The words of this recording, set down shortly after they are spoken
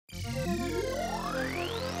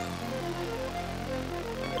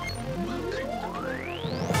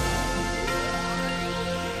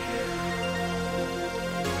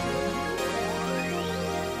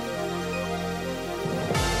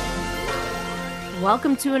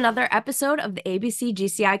Welcome to another episode of the ABC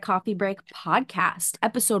GCI Coffee Break podcast,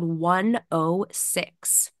 episode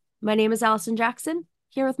 106. My name is Allison Jackson,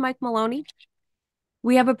 here with Mike Maloney.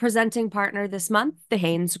 We have a presenting partner this month, the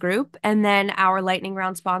Haynes Group, and then our lightning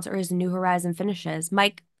round sponsor is New Horizon Finishes.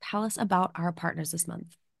 Mike, tell us about our partners this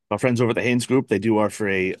month. Our friends over at the Haynes Group, they do offer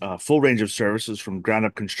a full range of services from ground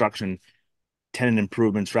up construction, tenant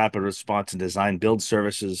improvements, rapid response, and design build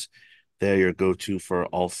services. They're your go-to for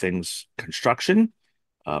all things construction.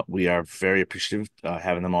 We are very appreciative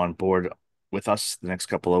having them on board with us the next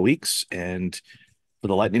couple of weeks. And for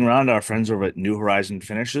the lightning round, our friends over at New Horizon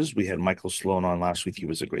Finishes, we had Michael Sloan on last week. He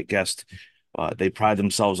was a great guest. They pride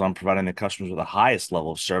themselves on providing their customers with the highest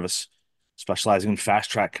level of service, specializing in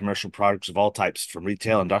fast-track commercial projects of all types, from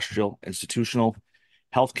retail, industrial, institutional,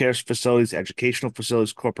 healthcare facilities, educational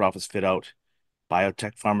facilities, corporate office fit-out,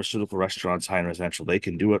 biotech, pharmaceutical, restaurants, high-end residential. They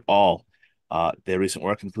can do it all. Their recent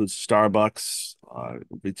work includes Starbucks,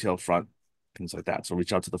 retail front, things like that. So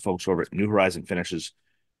reach out to the folks over at New Horizon Finishes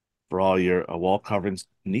for all your wall coverings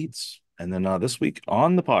needs. And then this week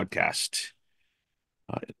on the podcast,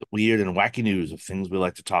 weird and wacky news of things we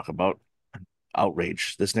like to talk about.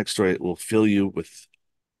 Outrage. This next story will fill you with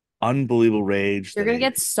unbelievable rage You're that going to a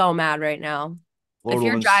get so mad right now. If Florida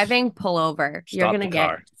you're woman driving, pull over. You're going stopped to the get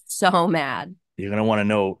car. so mad. You're going to want to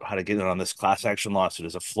know how to get in on this class action lawsuit.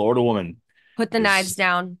 As a Florida woman Put the knives is,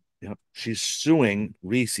 down. she's suing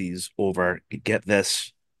Reese's over, get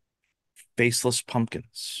this, faceless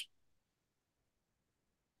pumpkins.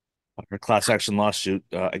 Her class action lawsuit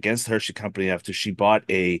against the Hershey Company after she bought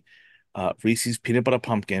a Reese's peanut butter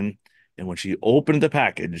pumpkin, and when she opened the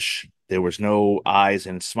package, there was no eyes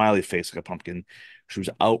and smiley face like a pumpkin. She was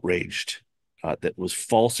outraged that was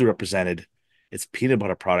falsely represented. It's peanut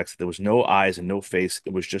butter products. There was no eyes and no face.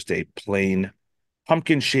 It was just a plain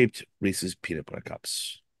pumpkin-shaped Reese's peanut butter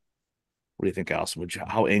cups. What do you think, Allison?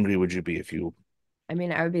 How angry would you be if you? I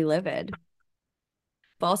mean, I would be livid.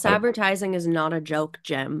 False Uh, advertising is not a joke,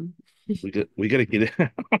 Jim. we got to get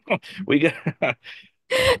it. we got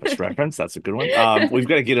Office reference. That's a good one. We've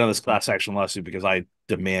got to get on this class action lawsuit because I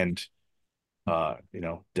demand,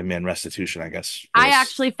 demand restitution, I guess, for I this.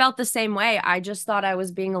 actually felt the same way. I just thought I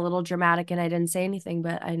was being a little dramatic and I didn't say anything,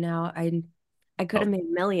 but I could Oh, have made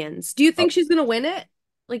millions. Do you oh, think she's gonna win it?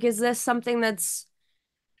 Like, is this something that's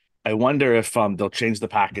I wonder if they'll change the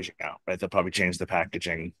packaging now, right? They'll probably change the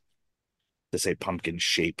packaging to say pumpkin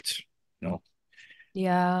shaped. You know,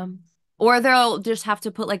 yeah. Or they'll just have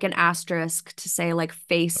to put like an asterisk to say like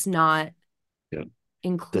face not yeah.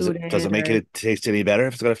 Does it included make or it taste any better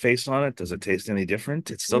if it's got a face on it? Does it taste any different?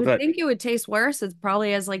 It's you still would got think it would taste worse. It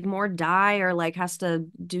probably has like more dye or like has to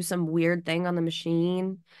do some weird thing on the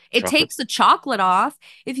machine. It chocolate. takes the chocolate off.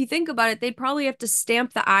 If you think about it, they'd probably have to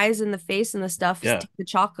stamp the eyes and the face and the stuff to Yeah, take the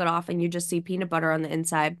chocolate off, and you just see peanut butter on the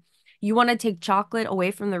inside. You want to take chocolate away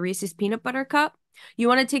from the Reese's peanut butter cup? You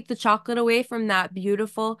want to take the chocolate away from that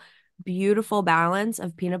beautiful, beautiful balance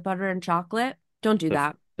of peanut butter and chocolate? Don't do the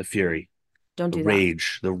that. the fury, Don't do that.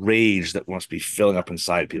 the rage that must be filling up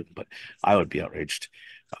inside people. But I would be outraged.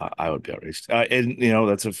 I would be outraged. And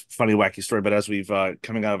that's a funny, wacky story. But as we've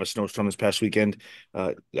coming out of a snowstorm this past weekend,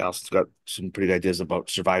 Allison's got some pretty good ideas about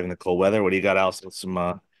surviving the cold weather. What do you got, Allison? With some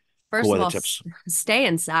cool First of weather all, tips? stay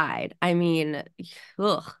inside. I mean,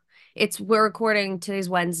 ugh. We're recording today's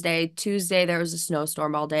Wednesday. Tuesday there was a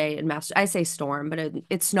snowstorm all day in Mass. I say storm, but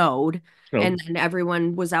it snowed, No, and then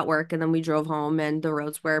everyone was at work, and then we drove home, and the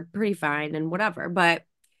roads were pretty fine and whatever. But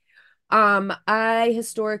I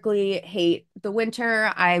historically hate the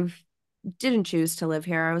winter. I didn't choose to live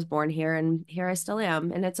here. I was born here, and here I still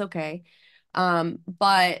am, and it's okay.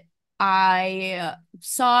 But I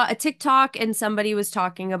saw a TikTok and somebody was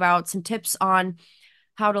talking about some tips on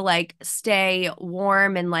how to like stay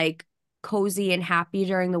warm and like cozy and happy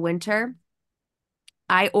during the winter.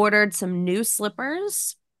 I ordered some new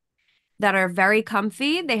slippers that are very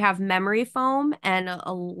comfy. They have memory foam and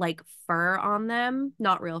like fur on them,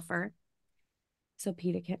 not real fur. So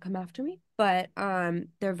PETA can't come after me, but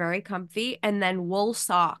they're very comfy. And then wool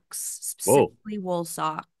socks, whoa. specifically wool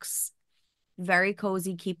socks. Very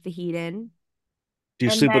cozy, keep the heat in. Do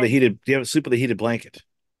you And sleep with a then heated? Do you have sleep with a heated blanket?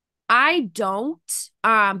 I don't,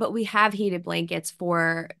 but we have heated blankets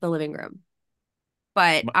for the living room.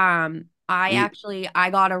 But We I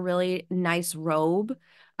got a really nice robe.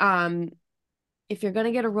 Um, if you're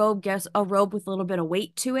gonna get a robe, guess a robe with a little bit of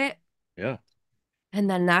weight to it. Yeah. And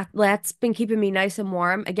then that's been keeping me nice and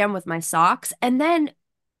warm again with my socks. And then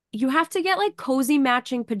you have to get like cozy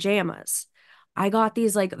matching pajamas. I got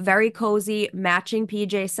these like very cozy matching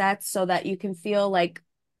PJ sets so that you can feel like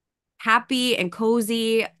happy and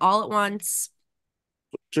cozy all at once.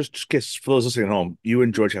 Just guess for those listening at home, you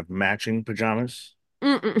and George have matching pajamas.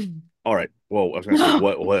 Mm-mm. All right. Whoa, I was gonna say No,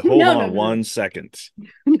 what hold no, no, on no, no, 1 second.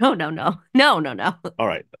 no, no, no, no, no, no. All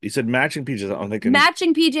right. You said matching pajamas. I'm thinking,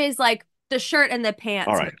 Matching PJs, like the shirt and the all pants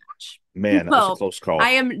right, match. man, that was a No, close call.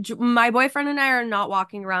 my boyfriend and I are not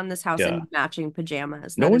walking around this house Yeah. in matching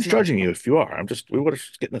pajamas. No That is one's not. judging you if you are. We were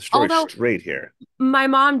just getting the story Although straight here. my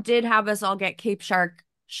mom did have us all get Cape Shark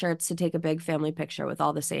shirts to take a big family picture with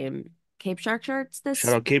all the same Cape Shark shirts Shout this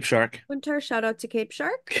out Cape Shark. winter. Shout out to Cape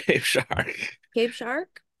Shark. Cape Shark. Cape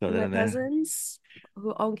Shark, So my then cousins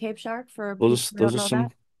who own Cape Shark, for people those who those don't are know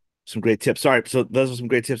that. some great tips. Sorry, so those are some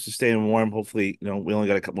great tips to staying warm. Hopefully, we only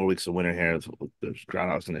got a couple more weeks of winter here. There's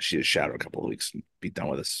groundhog's gonna shoot a shadow a couple of weeks and be done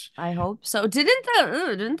with us. I hope so. Didn't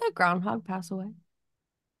the groundhog pass away?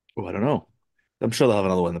 Oh, I don't know. I'm sure they'll have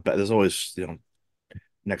another one in the back. There's always,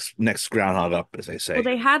 next groundhog up, as they Well, say.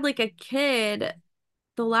 they had like a kid.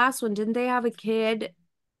 The last one, didn't they have a kid?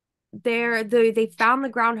 They found the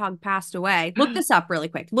groundhog passed away. Look this up really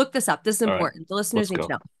quick. Look this up. This is All right, important. The listeners let's need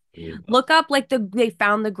to go. know. Look up like they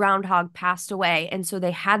found the groundhog passed away. And so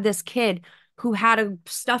they had this kid who had a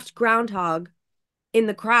stuffed groundhog in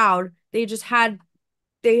the crowd. They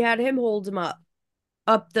had him hold him up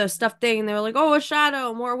the stuffed thing, and they were like, "Oh, a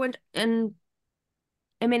shadow, more wind," and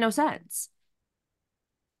it made no sense.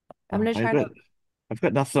 I'm Oh, gonna try to I've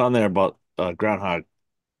got nothing on there about groundhog.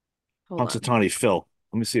 hold on. Punxsutawney Phil.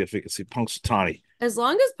 Let me see if we can see Punxsutawney. As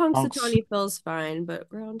long as Punx Punxsutawney feels fine, but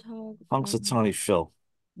groundhog found Punxsutawney Phil.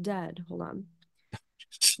 dead. Hold on.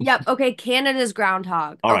 Yep. Okay. Canada's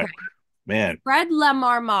groundhog. All Okay. right, man. Fred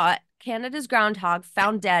Lemarmot, Canada's groundhog,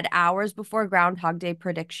 found dead hours before Groundhog Day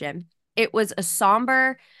prediction. It was a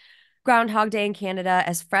somber Groundhog Day in Canada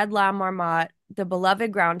as Fred Lemarmot, the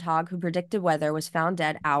beloved groundhog who predicted weather, was found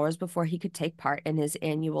dead hours before he could take part in his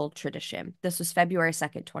annual tradition. This was February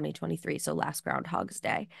 2nd, 2023, so last Groundhog's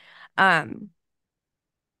Day. Um,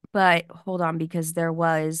 but hold on, because there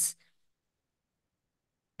was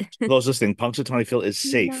For those listening, Punxsutawney Phil is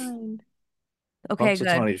safe. nine. Okay, good.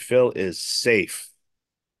 Punxsutawney Phil is safe.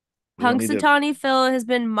 We don't need to. Punxsutawney Phil has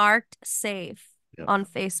been marked safe Yep. on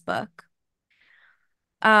Facebook.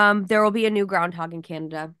 There will be a new groundhog in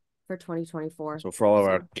Canada for 2024. So for all of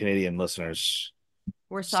our So Canadian listeners,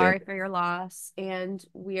 we're stay. sorry for your loss, and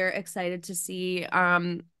we're excited to see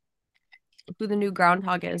who the new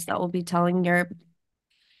groundhog is that will be telling your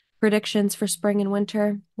predictions for spring and winter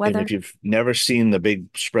And weather. if you've never seen the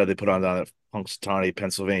big spread they put on down at Punxsutawney,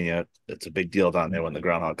 Pennsylvania, it's a big deal down there when the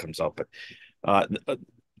groundhog comes out. But uh,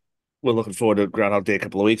 we're looking forward to Groundhog Day a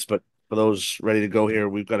couple of weeks. But for those ready to go here,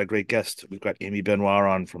 we've got a great guest. We've got Amy Benoit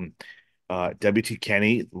on from WT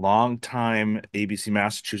Kenney, longtime ABC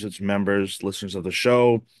Massachusetts members, listeners of the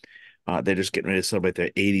show. They're just getting ready to celebrate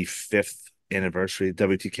their 85th anniversary.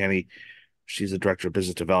 WT Kenney, she's the director of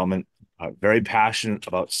business development, very passionate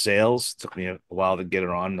about sales. Took me a while to get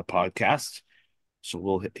her on the podcast. So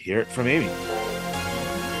we'll hear it from Amy.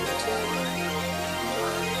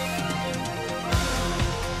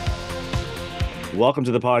 Welcome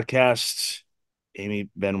to the podcast, Amy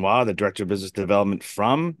Benoit, the director of business development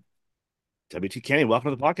from WT Kenney.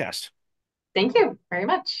 Welcome to the podcast. Thank you very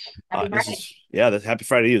much. Happy Friday. Happy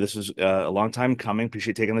Friday to you. This is a long time coming.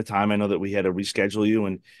 Appreciate taking the time. I know that we had to reschedule you,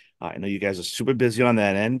 and I know you guys are super busy on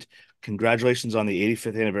that end. Congratulations on the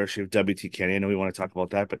 85th anniversary of WT Kenney. I know we want to talk about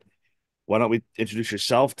that, but why don't we introduce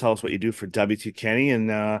yourself? Tell us what you do for WT Kenney,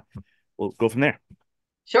 and we'll go from there.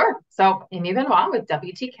 Sure. So, Amy Benoit with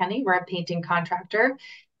WT Kenney. We're a painting contractor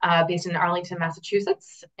based in Arlington,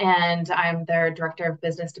 Massachusetts, and I'm their director of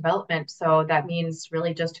business development. So that means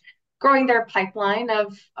really just growing their pipeline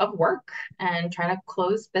of work and trying to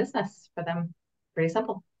close business for them. Pretty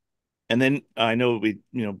simple. And then I know we,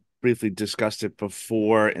 briefly discussed it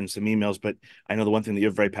before in some emails, but I know the one thing that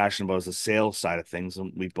you're very passionate about is the sales side of things.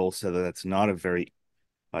 And we both said that that's not a very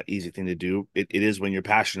easy thing to do. It is when you're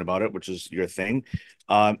passionate about it, which is your thing.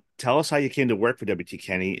 Tell us how you came to work for WT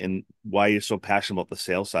Kenney and why you're so passionate about the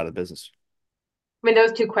sales side of the business. I mean,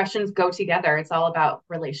 those two questions go together. It's all about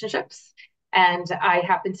relationships. And I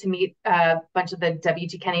happened to meet a bunch of the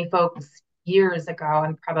WT Kenney folks years ago,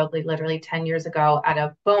 and probably literally 10 years ago at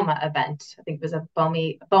a BOMA event. I think it was a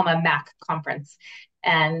BOMA MAC conference.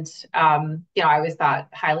 And, I always thought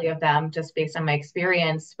highly of them just based on my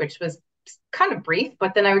experience, which was kind of brief,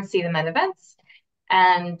 but then I would see them at events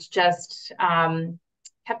and just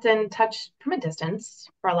kept in touch from a distance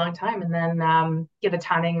for a long time. And then, the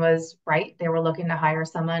timing was right. They were looking to hire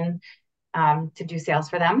someone to do sales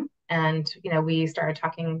for them. And, we started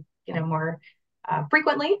talking, more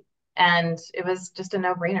frequently. And it was just a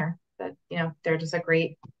no-brainer that, they're just a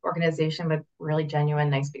great organization with really genuine,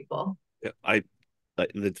 nice people. Yeah, I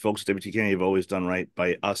the folks at WT Kenney have always done right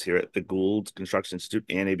by us here at the Gould Construction Institute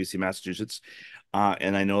and ABC Massachusetts.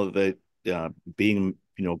 And I know that being,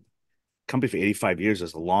 company for 85 years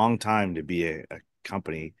is a long time to be a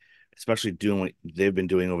company, especially doing what they've been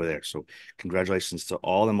doing over there. So congratulations to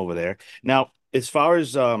all of them over there. Now, as far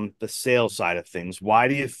as the sales side of things, why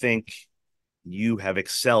do you think you have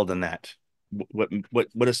excelled in that? What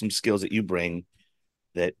are some skills that you bring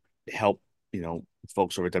that help,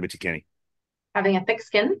 folks over at WT Kenney? Having a thick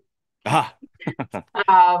skin, Ah,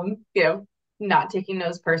 you know, not taking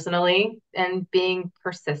those personally and being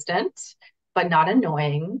persistent, but not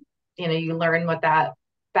annoying. You learn what that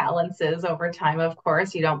balance is over time, of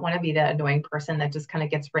course. You don't want to be the annoying person that just kind of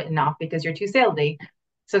gets written off because you're too salesy.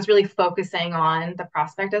 So it's really focusing on the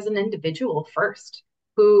prospect as an individual first.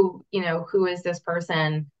 Who is this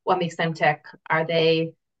person? What makes them tick? Are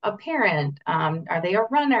they a parent? Are they a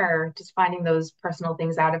runner? Just finding those personal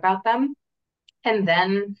things out about them. And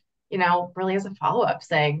then, really as a follow-up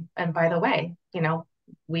saying, and by the way,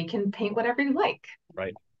 we can paint whatever you like.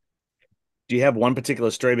 right. Do you have one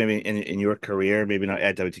particular story, maybe in your career, maybe not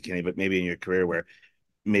at WT Kenney, but maybe in your career where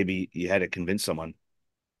maybe you had to convince someone?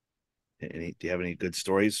 Do you have any good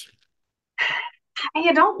stories?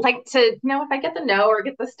 I don't like to, if I get the no or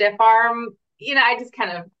get the stiff arm, I just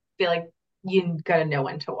kind of feel like you got to know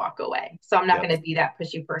when to walk away. So I'm not Yep. going to be that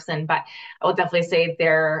pushy person, but I will definitely say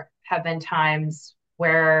there have been times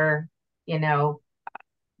where, you know,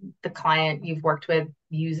 the client you've worked with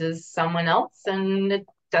uses someone else and it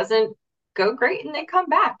doesn't go great and they come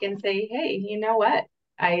back and say, hey, you know what?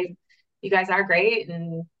 I you guys are great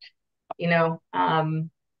and you know,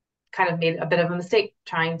 kind of made a bit of a mistake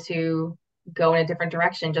trying to go in a different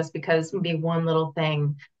direction just because maybe one little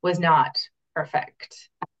thing was not perfect.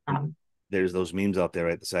 Um, There's those memes out there,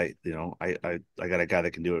 right? The site, I got a guy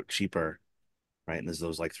that can do it cheaper, right? And there's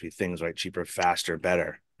those like three things, right? Cheaper, faster,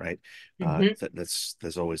 better, right? mhm.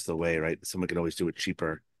 That's always the way, right? Someone can always do it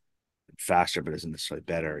cheaper, faster, but isn't necessarily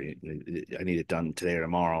better. I need it done today or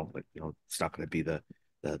tomorrow, but it's not going to be the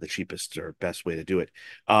cheapest or best way to do it.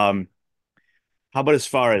 Um, how about as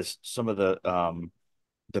far as some of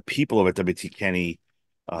the people over at WT Kenney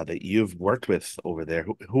that you've worked with over there?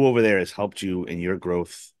 Who over there has helped you in your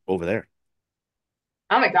growth over there?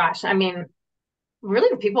 Oh my gosh. I mean, really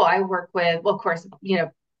the people I work with, well, of course,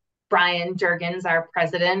 Brian Jurgens, our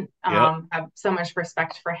president, Yep. have so much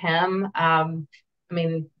respect for him. I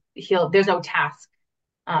mean, there's no task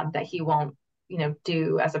that he won't,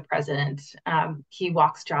 do as a president. He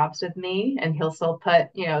walks jobs with me, and he'll still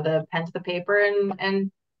put, the pen to the paper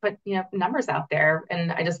and put, numbers out there.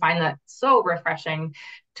 And I just find that so refreshing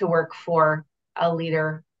to work for a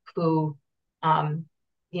leader who, um,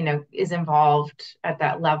 is involved at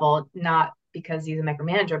that level, not because he's a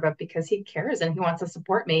micromanager, but because he cares and he wants to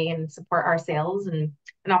support me and support our sales and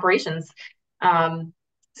operations. Um,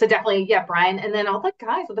 so definitely, yeah, Brian, and then all the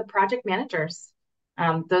guys, the project managers.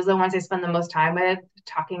 Those are the ones I spend the most time with,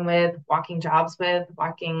 talking with, walking jobs with,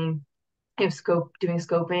 doing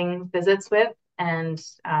scoping visits with, and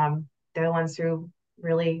they're the ones who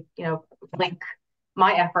really, link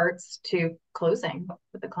my efforts to closing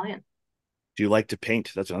with the client. Do you like to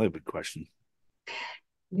paint? That's another big question.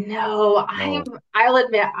 No, No. I'll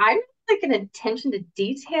admit, I'm like an attention to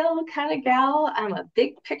detail kind of gal. I'm a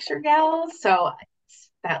big picture gal, so it's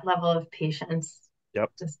that level of patience,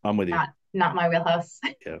 Yep. just I'm with you. not my wheelhouse.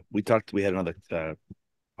 Yeah. We had another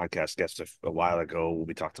podcast guest a while ago.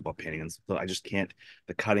 We talked about painting, and so I just can't.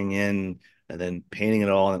 The cutting in and then painting it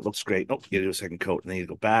all, and it looks great. Oh, you gotta do a second coat, and then you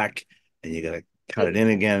go back and you gotta cut it in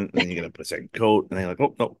again, and then you gotta put a second coat, and then you're like,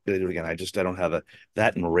 oh no, gotta do it again. I don't have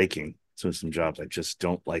that and raking. So some jobs I just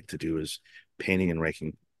don't like to do is painting and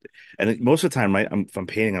raking. And most of the time, right, if I'm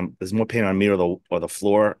painting, there's more paint on me or the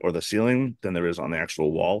floor or the ceiling than there is on the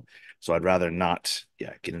actual wall. So I'd rather not,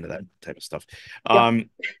 yeah, get into that type of stuff. Yep. Um,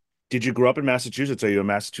 did you grow up in Massachusetts? Are you a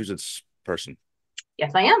Massachusetts person?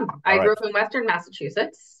 Yes, I am. All I right. grew up in Western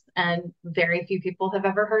Massachusetts, and very few people have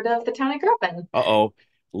ever heard of the town I grew up in. Uh-oh.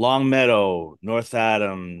 Long Meadow, North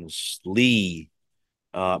Adams, Lee.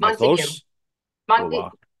 Am I Montague. close? Oh Mon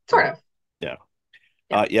wow. Sort Yep. of. Yeah.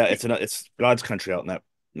 Yeah. Yeah, it's God's country out in that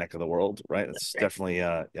neck of the world, right? It's Right. definitely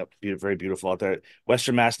yep, very beautiful out there.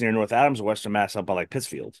 Western Mass near North Adams or Western Mass up by like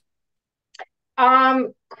Pittsfield.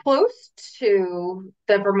 Close to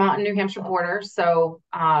the Vermont and New Hampshire border. So,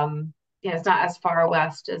 it's not as far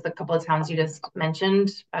west as the couple of towns you just mentioned.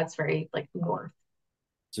 It's very like north.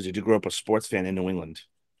 So did you grow up a sports fan in New England?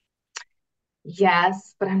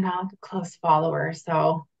 Yes, but I'm not a close follower.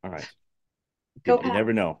 So All right. go You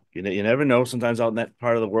never Pats. know. You never know. Sometimes out in that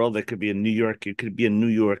part of the world, there could be a New York. You could be a New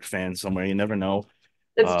York fan somewhere. You never know.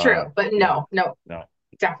 It's true, but Yeah, no, no. no.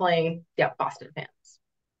 definitely, yeah, Boston fans.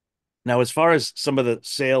 Now, as far as some of the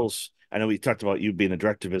sales, I know we talked about you being the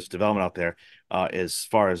director of business development out there. As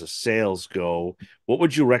far as the sales go, what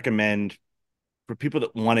would you recommend for people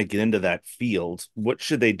that want to get into that field? What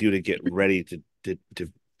should they do to get ready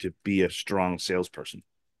to be a strong salesperson?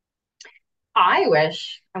 I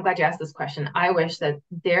wish, I'm glad you asked this question. I wish that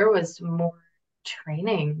there was more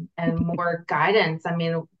training and more guidance. I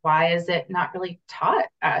mean, why is it not really taught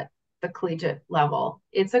at the collegiate level?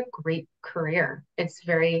 It's a great career. It's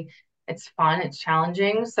fun, it's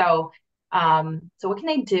challenging. So what can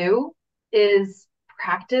I do is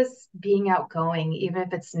practice being outgoing, even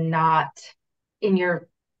if it's not in your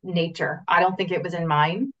nature. I don't think it was in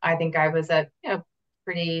mine. I think I was a,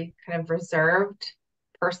 pretty kind of reserved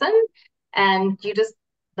person, and you just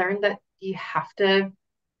learn that you have to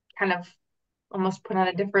kind of almost put on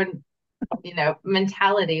a different,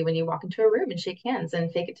 mentality when you walk into a room and shake hands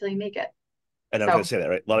and fake it till you make it. And I was going to So, say that,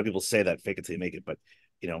 right? A lot of people say that fake it till you make it, but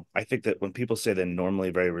I think that when people say they're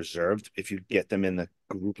normally very reserved, if you get them in the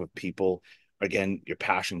group of people, again, your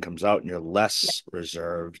passion comes out and you're yeah. less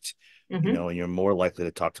reserved, Hmm. and you're more likely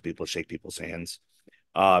to talk to people, shake people's hands.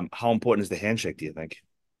 How important is the handshake, do you think?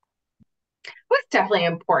 Well, it's definitely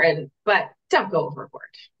important, but don't go overboard.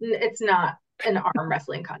 It's not an arm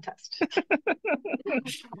wrestling contest.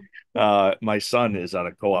 My son is on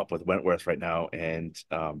a co-op with Wentworth right now, and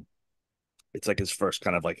it's like his first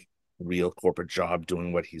kind of like real corporate job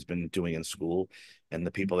doing what he's been doing in school and the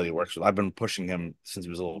people that he works with. I've been pushing him since he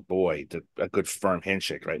was a little boy to a good firm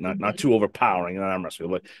handshake, right? Not Hmm. too overpowering, not arm wrestling,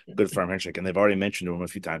 but good firm handshake. And they've already mentioned to him a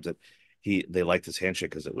few times that they liked his handshake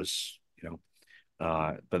because it was,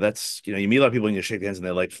 but that's you meet a lot of people and you shake hands and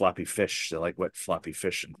they like floppy fish. They like wet floppy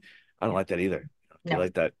fish. And I don't like that either. Do you No.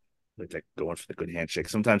 like that? Like that going for the good handshake.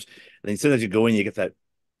 Sometimes you go in, you get that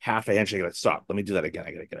half a handshake, like stop. Let me do that again.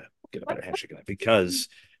 I gotta get a better handshake in that because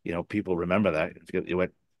people remember that. If you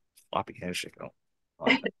went floppy handshake, I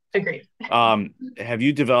like that. Agreed. Have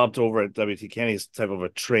you developed over at WT Kenney's type of a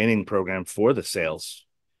training program for the sales?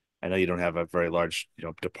 I know you don't have a very large,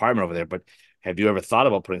 department over there, but have you ever thought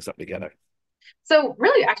about putting something together? So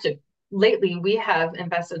really, actually, lately we have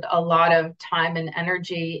invested a lot of time and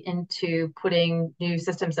energy into putting new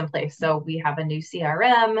systems in place. So we have a new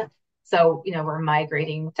CRM. So, we're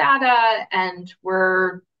migrating data, and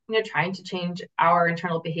we're, trying to change our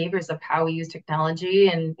internal behaviors of how we use technology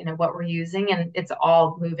and, what we're using. And it's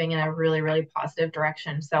all moving in a really, really positive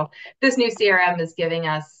direction. So this new CRM is giving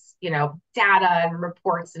us, data and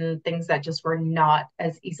reports and things that just were not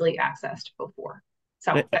as easily accessed before.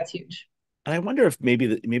 So that's huge. And I wonder if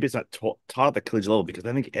maybe it's not taught at the collegiate level because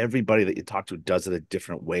I think everybody that you talk to does it a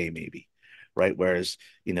different way, maybe, right? Whereas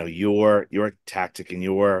your tactic and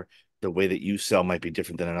the way that you sell might be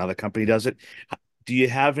different than another company does it. Do you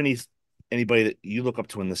have anybody that you look up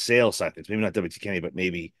to in the sales side of things? Maybe not WT Kennedy, but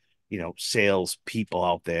maybe sales people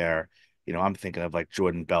out there. I'm thinking of like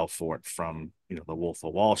Jordan Belfort from the Wolf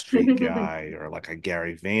of Wall Street guy, or like a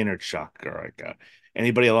Gary Vaynerchuk, or like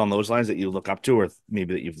anybody along those lines that you look up to, or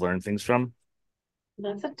maybe that you've learned things from?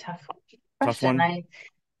 That's a tough Tough question. one. I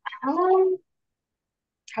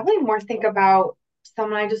probably more think about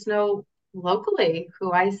someone I just know locally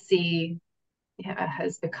who I see, yeah,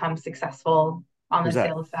 has become successful on the Who's that?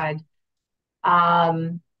 sales side.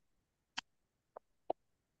 Um,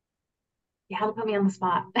 you had to put me on the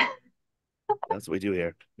spot. That's what we do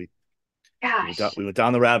here. Gosh. We went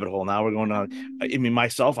down the rabbit hole. Now we're going down. I mean,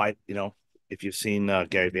 myself, if you've seen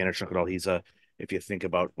Gary Vaynerchuk at all, if you think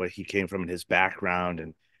about where he came from and his background,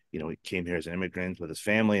 and he came here as an immigrant with his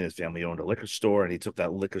family, and his family owned a liquor store, and he took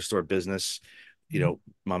that liquor store business,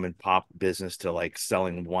 mom and pop business, to like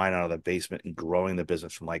selling wine out of the basement and growing the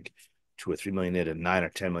business from like 2 or 3 million to 9 or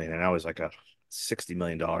 10 million, and I was like a $60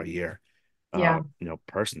 million a year, Yeah.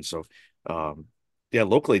 person. So, yeah,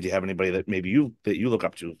 locally, do you have anybody that maybe you look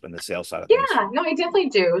up to in the sales side of things? Yeah, no, I definitely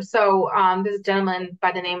do. So there's a gentleman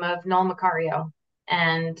by the name of Noel Macario,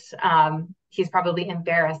 and he's probably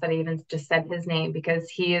embarrassed that I even just said his name because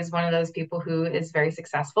he is one of those people who is very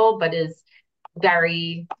successful, but is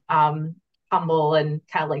very humble and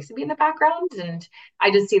kind of likes to be in the background. And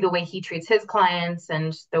I just see the way he treats his clients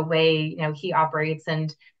and the way, he operates.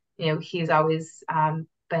 And, he's always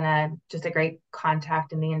been just a great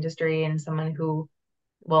contact in the industry and someone who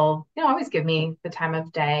will, always give me the time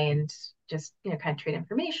of day and just, kind of trade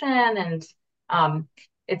information. And um,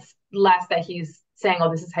 it's less that he's saying,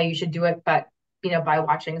 oh, this is how you should do it, but, by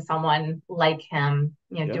watching someone like him,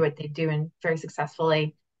 do Yeah. what they do and very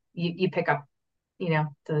successfully, you pick up,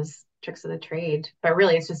 those tricks of the trade. But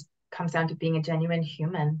really, it's just comes down to being a genuine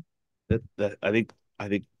human. That I think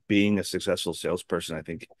being a successful salesperson, I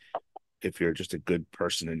think if you're just a good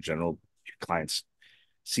person in general, your clients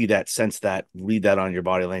see that, sense that, read that on your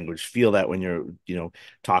body language, feel that when you're,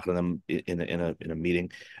 talking to them in a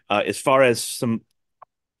meeting. As far as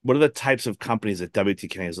what are the types of companies that WT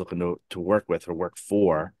Kenney is looking to work with or work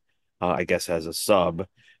for? I guess as a sub,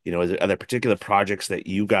 are there particular projects that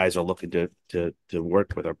you guys are looking to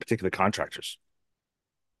work with, or particular contractors?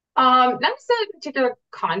 Not necessarily particular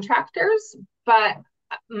contractors, but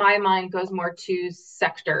my mind goes more to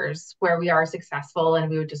sectors where we are successful and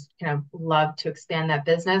we would just love to expand that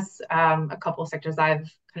business. A couple of sectors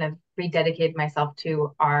I've kind of rededicated myself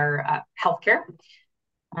to are healthcare.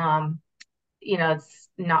 Um, it's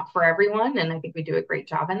not for everyone, and I think we do a great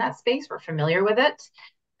job in that space. We're familiar with it.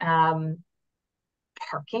 Um,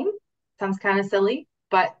 Parking sounds kind of silly,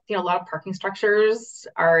 but a lot of parking structures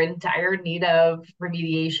are in dire need of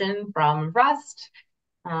remediation from rust.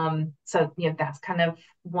 So that's kind of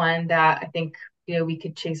one that I think we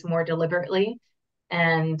could chase more deliberately.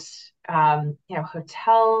 And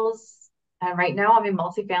hotels. Right now, I mean,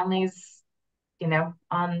 multifamilies,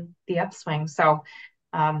 on the upswing. So,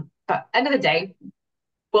 but end of the day,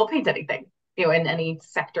 we'll paint anything, in any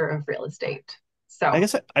sector of real estate. I So,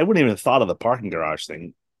 guess I wouldn't even have thought of the parking garage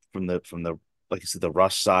thing from the like you said, the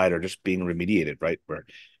rust side, or just being remediated, right? Where,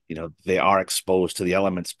 they are exposed to the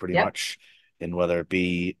elements pretty yep. much, and whether it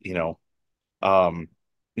be, um,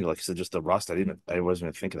 like I said, just the rust. I wasn't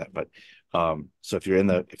even thinking that, but so if you're in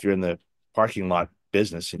the parking lot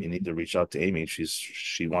business and you need to reach out to Amy,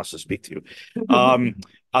 she wants to speak to you. How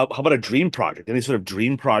about a dream project? Any sort of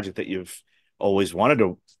dream project that you've always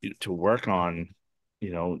wanted to work on?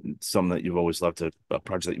 Something that you've always loved a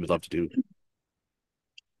project that you would love to do.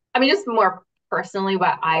 I mean, just more personally,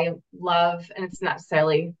 what I love, and it's not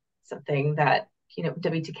necessarily something that,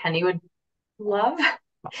 W.T. Kenney would love,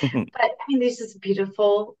 but I mean, there's just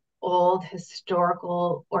beautiful, old,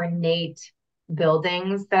 historical, ornate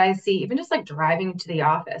buildings that I see, even just like driving to the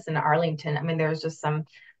office in Arlington. I mean, there's just some,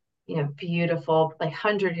 beautiful, like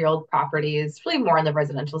 100-year-old properties, really more on the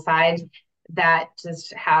residential side, that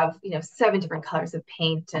just have, 7 different colors of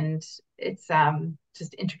paint, and it's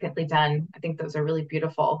just intricately done. I think those are really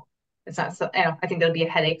beautiful. It's not so, I think that'll be a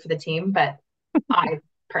headache for the team, but I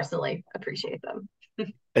personally appreciate them.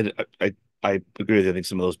 And I agree with you. I think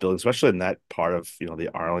some of those buildings, especially in that part of the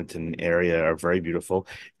Arlington area, are very beautiful.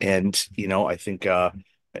 And I think you got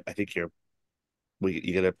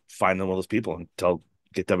to find one of those people and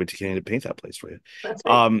get WTK to paint that place for you. That's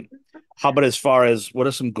right. Um, how about as far as what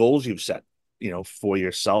are some goals you've set, for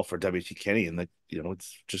yourself or WT Kenney, and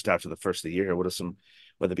it's just after the first of the year. What are some,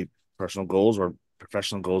 whether it be personal goals or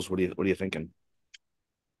professional goals? What are you thinking?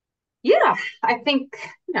 Yeah, I think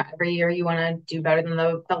every year you want to do better than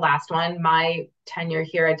the last one. My tenure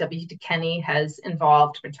here at W.T. Kenney has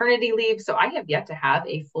involved maternity leave, so I have yet to have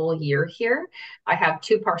a full year here. I have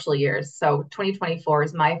 2 partial years, so 2024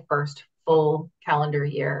 is my first full calendar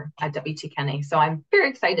year at W.T. Kenney. So I'm very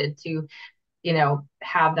excited to,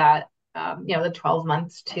 have that, the 12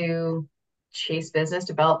 months to chase business,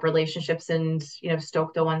 develop relationships, and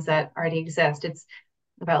stoke the ones that already exist. It's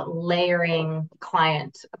about layering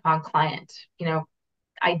client upon client.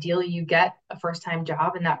 Ideally, you get a first time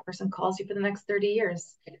job and that person calls you for the next 30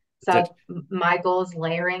 years. That's So it. my goal is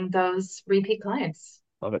layering those repeat clients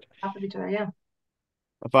Love it. on top of each other. Yeah.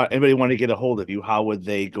 If anybody wanted to get a hold of you, how would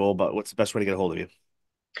they go about? What's the best way to get a hold of you?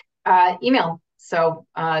 Email. So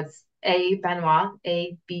it's A Benoit,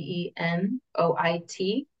 Abenoit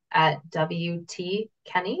at WT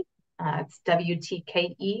Kenney. It's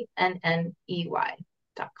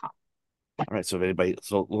WTKENNEY.com. All right. So if anybody,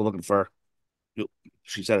 so we're looking for,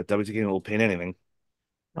 she said at WTK will paint anything.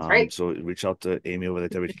 That's right. So reach out to Amy over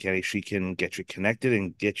at WTK. She can get you connected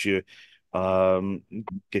and um,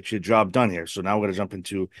 get your job done here. So now we're going to jump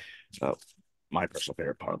into my personal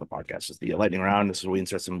favorite part of the podcast is the lightning round. This is where we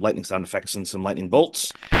insert some lightning sound effects and some lightning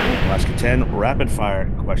bolts. We'll ask you 10 rapid fire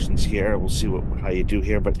questions here. We'll see how you do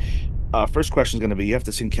here. But first question is going to be: you have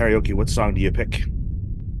to sing karaoke. What song do you pick?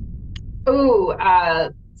 Ooh,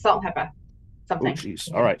 salt and pepper, Oh, something. geez.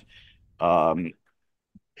 All right. Um,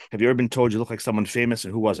 have you ever been told you look like someone famous,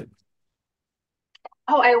 and who was it?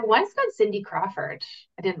 Oh, I once got Cindy Crawford.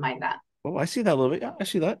 I didn't mind that. Oh, I see that a little bit. Yeah, I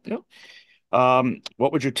see that. Yeah.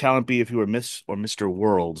 What would your talent be if you were Miss or Mr.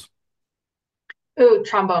 World? Ooh,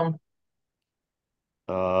 trombone.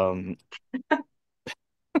 Um,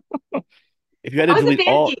 if you had I to was a delete band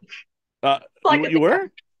all, geek. All I you could you think of.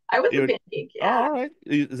 were I was a you. band geek. Oh, Yeah, all right.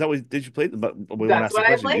 Is that what did you play? But we won't that's ask the what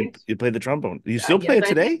I question. You played. you played the trombone. You still play Yes,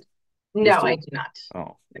 it I did. today? You No, I still? do not. Oh,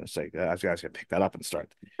 I'm gonna say I was gonna pick that up and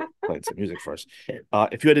start playing some music for us.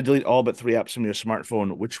 If you had to delete all but 3 apps from your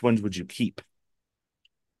smartphone, which ones would you keep?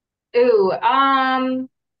 Ooh,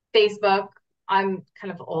 Facebook. I'm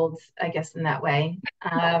kind of old, I guess, in that way.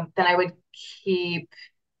 Then I would keep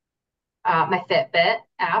my Fitbit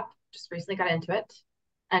app. Just recently got into it,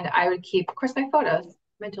 and I would keep, of course, my photos,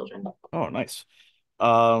 my children. Oh, nice.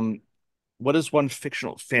 Um, what is one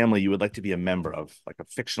fictional family you would like to be a member of? Like a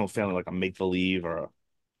fictional family, like a make-believe or a,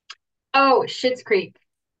 Oh, Schitt's Creek.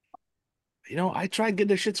 I tried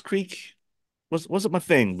getting to Schitt's Creek. Wasn't my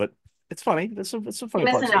thing, but it's funny. There's some You're funny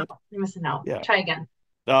missing parts of out. it. You're missing out. Yeah. Try again.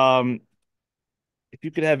 Um, if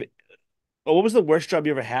you could have, oh, what was the worst job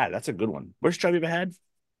you ever had? That's a good one. Worst job you ever had?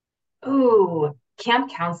 Ooh,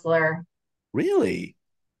 camp counselor. Really?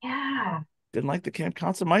 Yeah. Didn't like the camp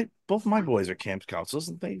counselor. My both of my boys are camp counselors,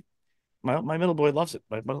 and my middle boy loves it.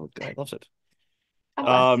 My middle guy loves it. God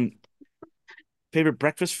bless. Um, favorite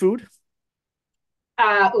breakfast food?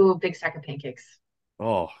 Ooh, big stack of pancakes.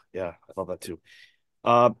 Oh, yeah, I love that too.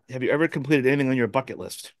 Have you ever completed anything on your bucket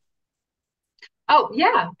list? Oh,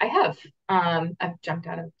 yeah, I have. I've jumped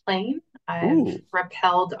out of a plane. I've Ooh,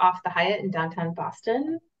 rappelled off the Hyatt in downtown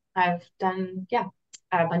Boston. I've done, yeah,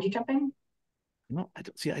 bungee jumping. no, I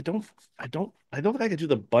don't see. I don't think I could do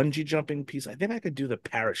the bungee jumping piece. I think I could do the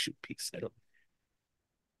parachute piece. I don't.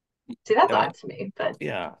 See, that's Uh, odd to me, but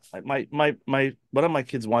yeah, my one of my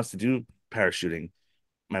kids wants to do parachuting.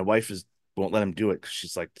 My wife is won't let him do it because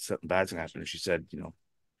she's like something bad's gonna happen. And she said,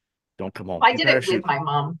 don't come home. I Hey, did it with parachute. my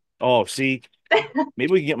mom. Oh, see,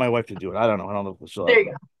 maybe we can get my wife to do it. I don't know. I don't know if she'll There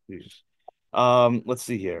ever. you go. Let's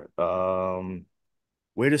see here.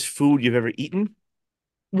 Weirdest food you've ever eaten?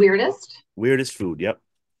 Weirdest? Weirdest food. Yep.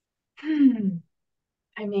 Hmm.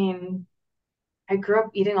 I mean, I grew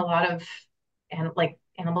up eating a lot of like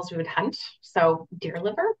animals we would hunt, so deer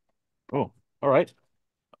liver. Oh, all right.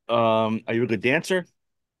 Are you a good dancer?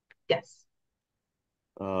 Yes.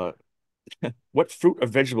 Uh, what fruit or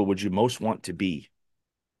vegetable would you most want to be?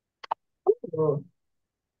 Ooh.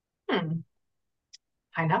 Hmm.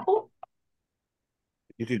 Pineapple?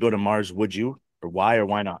 If you could go to Mars, would you? Or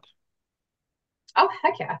why not? Oh,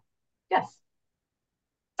 heck yeah. Yes.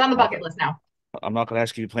 It's on the I'm not bucket gonna, list now. I'm not gonna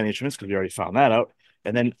ask you to play any instruments because we already found that out.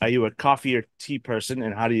 And then, are you a coffee or tea person?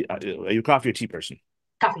 And how do you are you a coffee or tea person?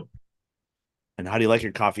 Coffee. And how do you like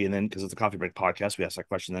your coffee? And then, because it's a coffee break podcast, we asked that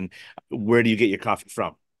question. Then, where do you get your coffee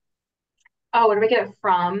from? Oh, where do we get it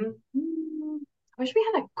from? I wish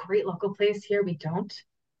we had a great local place here. We don't.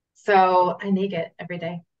 So I make it every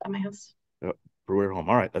day at my house. Brewer at home.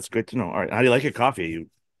 All right, that's great to know. All right, how do you like your coffee? You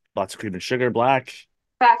lots of cream and sugar, black.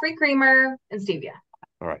 Fat-free creamer and stevia.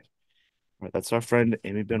 All right. All right, that's our friend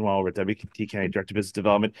Amy Benoit over at WT Kenney, Director of Business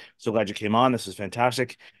Development. So glad you came on. This is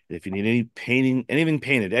fantastic. If you need any painting, anything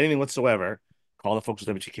painted, anything whatsoever, call the folks at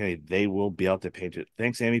WT Kenney. They will be out to paint it.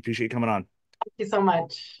 Thanks, Amy. Appreciate you coming on. Thank you so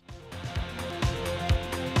much.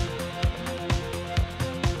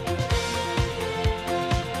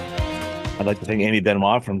 I'd like to thank Amy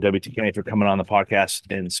Benoit from WTK for coming on the podcast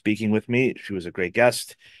and speaking with me. She was a great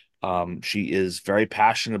guest. She is very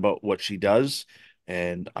passionate about what she does,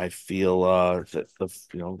 and I feel that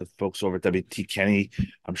the folks over at WT Kenney,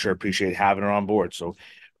 I'm sure appreciate having her on board. So,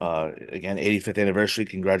 again, 85th anniversary.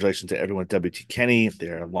 Congratulations to everyone at WT Kenney.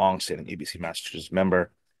 They're a long-standing ABC Massachusetts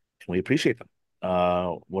member, and we appreciate them.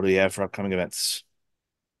 What do we have for upcoming events?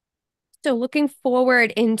 So looking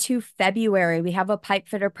forward into February, we have a pipe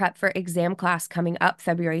fitter prep for exam class coming up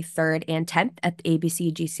February 3rd and 10th at the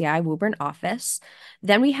ABC GCI Woburn office.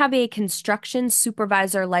 Then we have a construction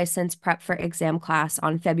supervisor license prep for exam class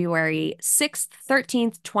on February 6th,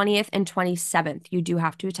 13th, 20th, and 27th. You do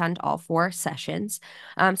have to attend all 4 sessions.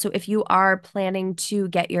 So if you are planning to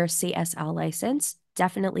get your CSL license,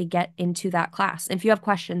 definitely get into that class. If you have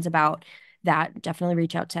questions about that, definitely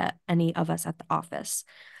reach out to any of us at the office.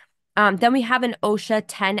 Then we have an OSHA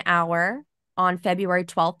 10-hour on February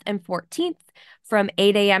 12th and 14th from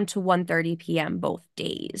 8 a.m. to 1:30 p.m. both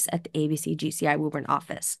days at the ABC GCI Woburn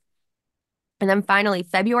office. And then finally,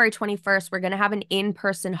 February 21st, we're going to have an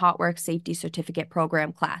in-person Hot Work Safety Certificate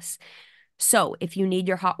Program class. So if you need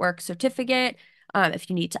your Hot Work certificate, if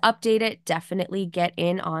you need to update it, definitely get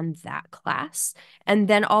in on that class. And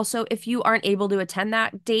then also, if you aren't able to attend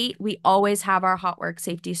that date, we always have our Hot Work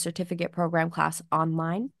Safety Certificate Program class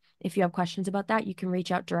online. If you have questions about that, you can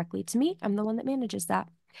reach out directly to me. I'm the one that manages that.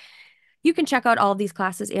 You can check out all of these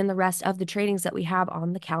classes and the rest of the trainings that we have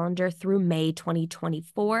on the calendar through May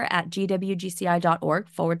 2024 at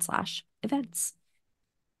gwgci.org/events.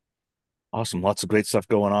 Awesome. Lots of great stuff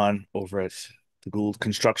going on over at the Gould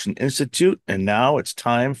Construction Institute. And now it's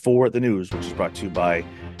time for the news, which is brought to you by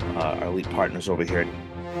our elite partners over here at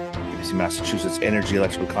ABC Massachusetts Energy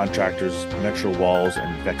Electrical Contractors, Metro Walls,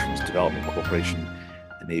 and Veterans Development Corporation.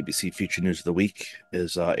 And the ABC Feature News of the Week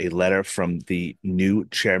is a letter from the new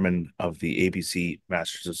chairman of the ABC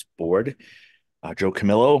Masters Board, Joe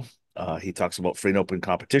Camillo. He talks about free and open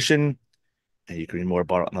competition, and you can read more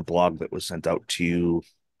about it on the blog that was sent out to you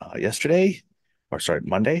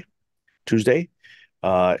Tuesday.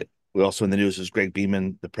 We also in the news is Greg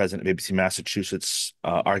Beeman, the president of ABC Massachusetts,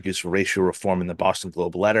 argues for racial reform in the Boston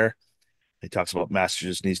Globe letter. He talks about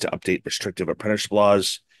Massachusetts needs to update restrictive apprenticeship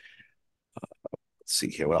laws. Let's see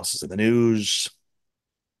here. What else is in the news?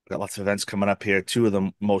 We've got lots of events coming up here. Two of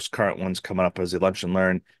the most current ones coming up is the Lunch and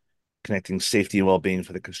Learn, connecting safety and well-being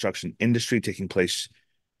for the construction industry, taking place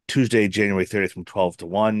Tuesday, January 30th from 12 to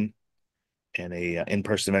 1. And a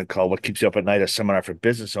in-person event called What Keeps You Up at Night, a seminar for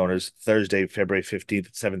business owners, Thursday, February 15th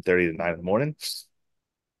at 7:30 to 9 in the morning.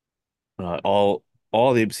 All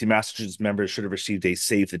the ABC Massachusetts members should have received a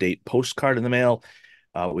save-the-date postcard in the mail.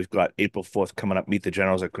 We've got April 4th coming up, Meet the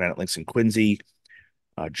Generals at Granite Links in Quincy.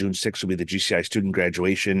 June 6th will be the GCI student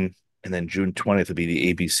graduation. And then June 20th will be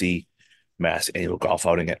the ABC Mass annual golf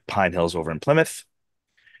outing at Pine Hills over in Plymouth.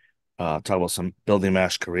 Talk about some Building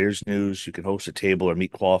Mass careers news. You can host a table or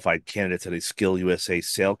meet qualified candidates at a Skill USA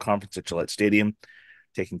sale conference at Gillette Stadium,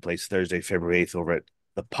 taking place Thursday, February 8th over at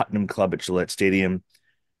the Putnam Club at Gillette Stadium.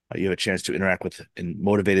 You have a chance to interact with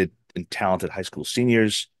motivated and talented high school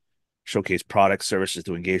seniors, showcase products, services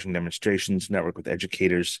through engaging demonstrations, network with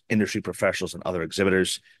educators, industry professionals, and other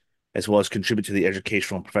exhibitors, as well as contribute to the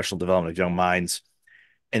educational and professional development of young minds.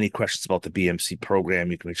 Any questions about the BMC program,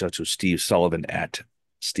 you can reach out to Steve Sullivan at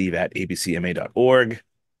steve@abcma.org.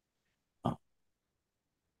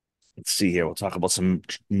 Let's see here. We'll talk about some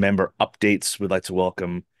member updates. We'd like to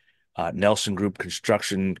welcome Nelson Group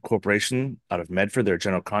Construction Corporation out of Medford. They're a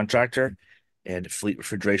general contractor, and Fleet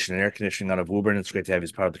Refrigeration and Air Conditioning out of Woburn. It's great to have you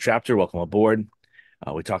as part of the chapter. Welcome aboard.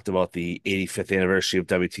 We talked about the 85th anniversary of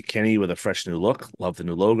W.T. Kenney with a fresh new look. Love the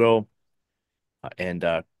new logo. And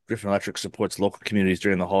Griffin Electric supports local communities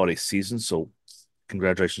during the holiday season. So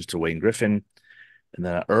congratulations to Wayne Griffin. And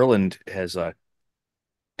then Erland has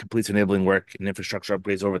completes enabling work and infrastructure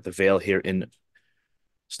upgrades over at the Vale here in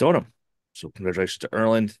Stoneham. So congratulations to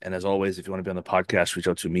Erland. And as always, if you want to be on the podcast, reach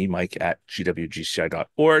out to me, Mike at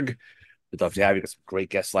gwgci.org. We'd love to have you. Got some great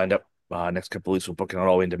guests lined up. Next couple of weeks, we're booking out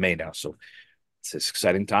all the way into May now. So it's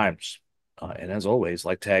exciting times. And as always,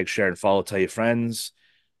 like, tag, share, and follow. Tell your friends.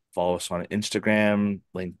 Follow us on Instagram,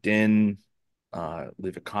 LinkedIn.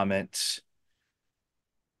 Leave a comment.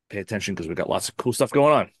 Pay attention because we've got lots of cool stuff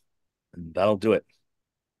going on. And that'll do it.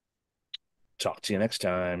 Talk to you next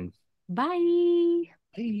time. Bye.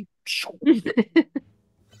 Bye.